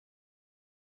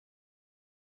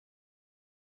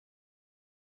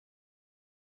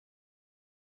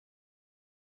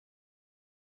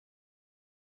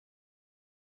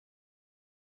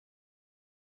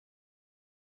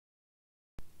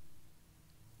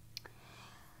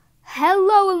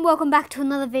Hello and welcome back to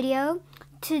another video.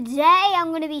 Today I'm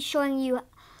going to be showing you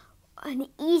an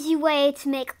easy way to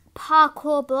make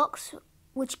parkour blocks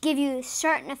which give you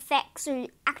certain effects or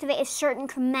activate a certain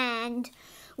command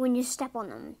when you step on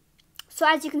them. So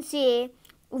as you can see,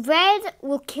 red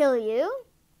will kill you.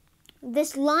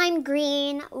 This lime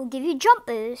green will give you jump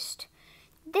boost.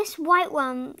 This white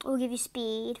one will give you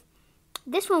speed.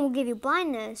 This one will give you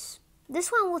blindness.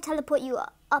 This one will teleport you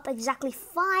up exactly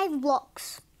 5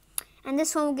 blocks. And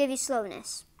this one will give you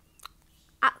slowness.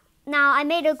 Now I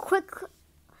made a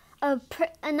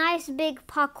nice big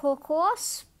parkour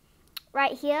course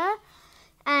right here,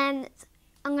 and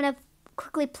I'm gonna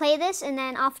quickly play this, and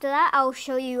then after that I'll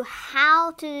show you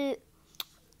how to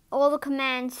all the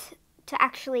commands to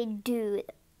actually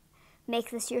make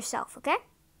this yourself.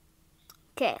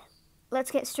 Okay,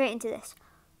 let's get straight into this.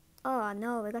 Oh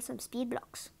no, we got some speed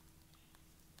blocks.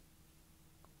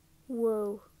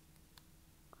 Whoa.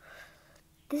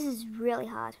 This is really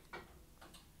hard.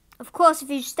 Of course, if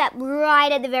you step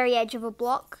right at the very edge of a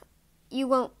block, you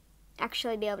won't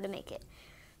actually be able to make it.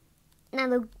 Now,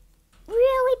 the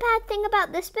really bad thing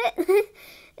about this bit,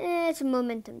 it's a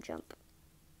momentum jump.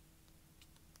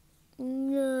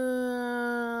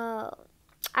 No.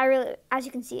 As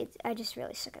you can see, I just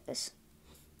really suck at this.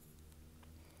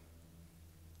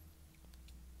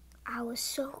 I was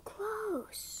so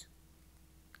close.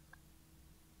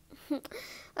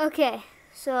 Okay.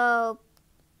 So,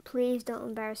 please don't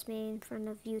embarrass me in front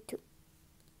of YouTube.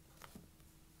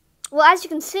 Well, as you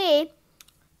can see,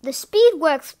 the speed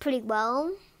works pretty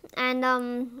well, and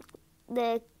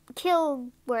the kill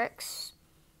works.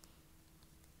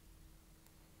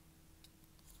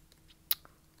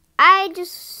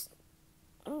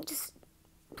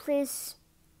 Please.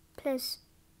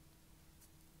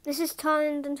 This is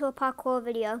turned into a parkour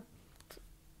video.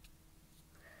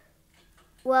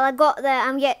 Well, I got there.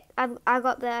 I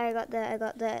got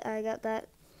that.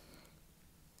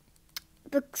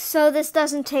 But, so this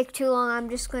doesn't take too long. I'm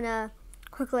just gonna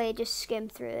quickly just skim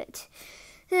through it.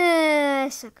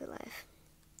 Suck at life.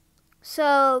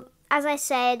 So, as I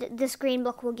said, this green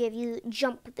block will give you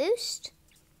jump boost,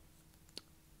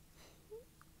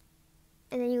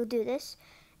 and then you'll do this.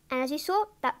 And as you saw,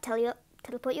 that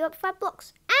teleport you up 5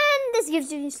 blocks. And this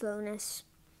gives you slowness.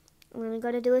 And then we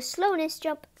gotta do a slowness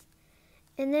jump.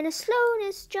 And then a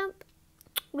slowness jump,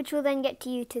 which will then get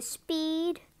you to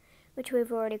speed, which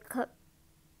we've already cut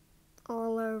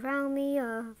all around me,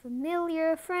 a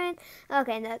familiar friend.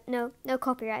 Okay, no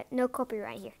copyright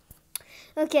here.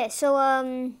 Okay, so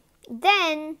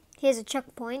then here's a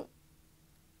checkpoint.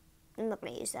 I'm not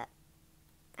gonna use that.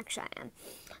 Actually, I am.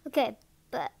 Okay,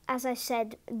 but as I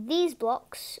said, these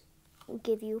blocks will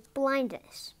give you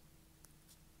blindness.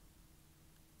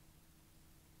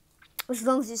 As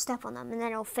long as you step on them, and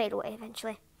then it'll fade away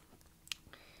eventually.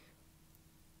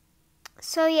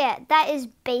 So yeah, that is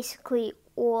basically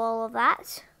all of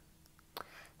that.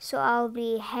 So I'll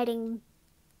be heading...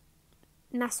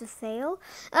 Massive fail.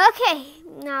 Okay,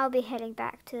 now I'll be heading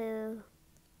back to...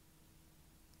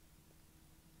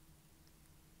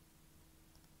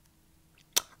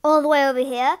 all the way over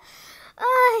here.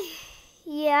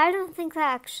 Yeah, I don't think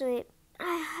that actually...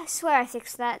 I swear I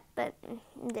fixed that, but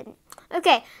didn't.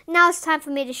 Okay, now it's time for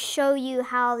me to show you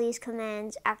how these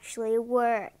commands actually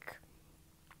work.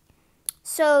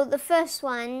 So the first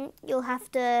one, you'll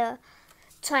have to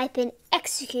type in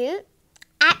execute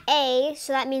at A,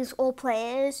 so that means all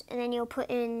players, and then you'll put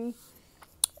in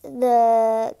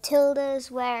the tildes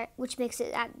which makes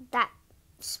it at that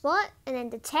spot, and then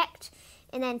detect,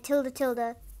 and then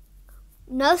tilde,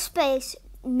 no space,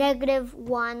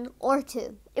 -1 or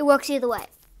 2. It works either way.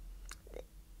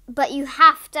 But you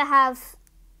have to have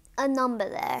a number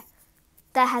there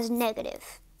that has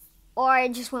negative, or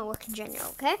it just won't work in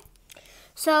general, okay?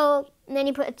 So then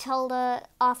you put a tilde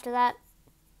after that,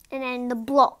 and then the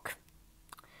block.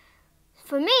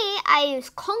 For me, I use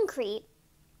concrete,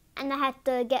 and I had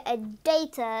to get a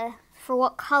data for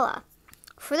what color.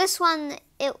 For this one,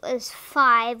 it was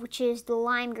 5, which is the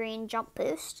lime green jump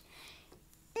boost.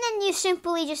 And then you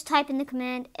simply just type in the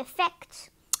command effect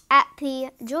at P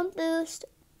jump boost,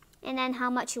 and then how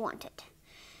much you want it.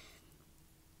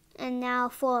 And now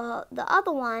for the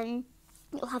other one,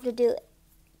 you'll have to do it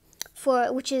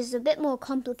which is a bit more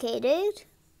complicated.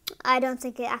 I don't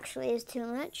think it actually is too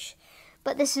much,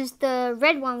 but this is the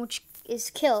red one, which is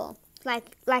kill.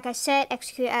 Like I said,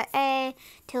 execute at A,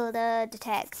 tilde,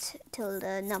 detect,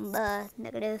 tilde, number,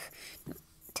 negative,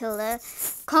 tilde,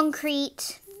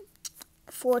 concrete,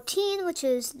 14, which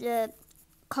is the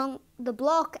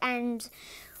block, and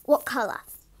what color.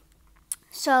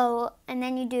 So, and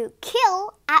then you do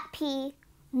kill at P,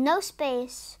 no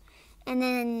space, And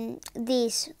then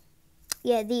these.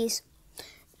 Yeah, these.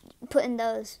 Put in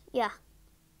those. Yeah.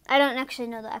 I don't actually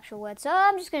know the actual word, so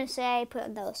I'm just going to say put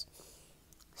in those.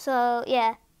 So,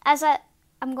 yeah. As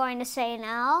I'm going to say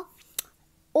now,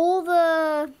 all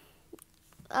the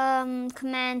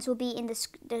commands will be in the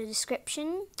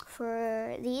description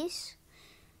for these.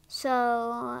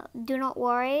 So, do not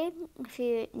worry if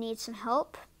you need some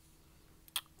help.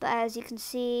 But as you can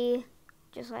see,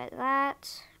 just like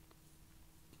that.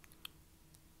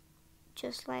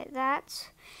 Just like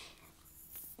that.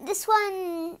 This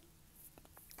one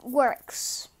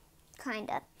works,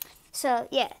 kinda. So,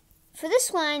 yeah. For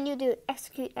this one, you do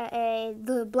execute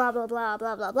the blah, blah, blah,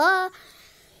 blah, blah, blah.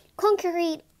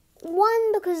 Concrete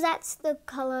 1, because that's the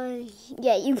color.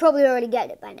 Yeah, you probably already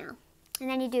get it by now. And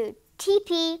then you do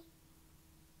TP,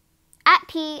 at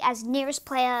P as nearest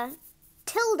player,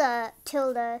 tilde,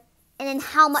 tilde, and then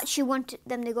how much you want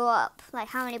them to go up, like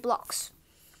how many blocks.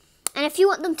 And if you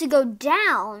want them to go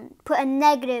down, put a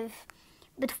negative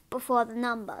before the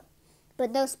number,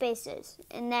 but no spaces.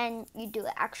 And then you do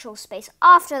an actual space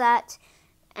after that,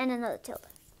 and another tilde.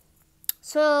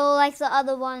 So like the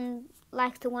other one,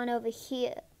 like the one over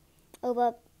here,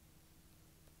 over,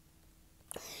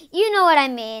 you know what I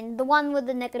mean, the one with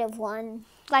the -1,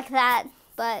 like that,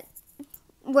 but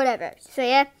whatever. So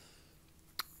yeah,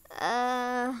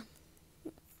 I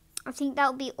think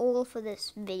that'll be all for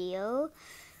this video.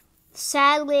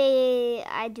 Sadly,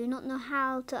 I do not know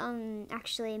how to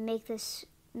actually make this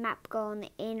map go on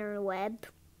the internet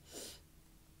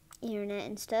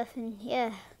and stuff, and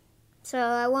yeah,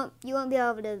 so you won't be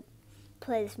able to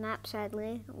play this map,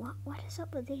 sadly. What is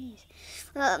up with these?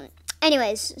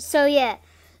 Anyways, so yeah,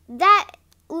 that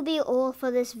will be all for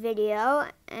this video,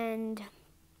 and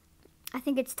I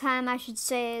think it's time I should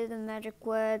say the magic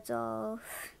words of,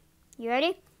 you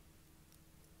ready?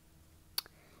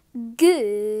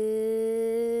 Good.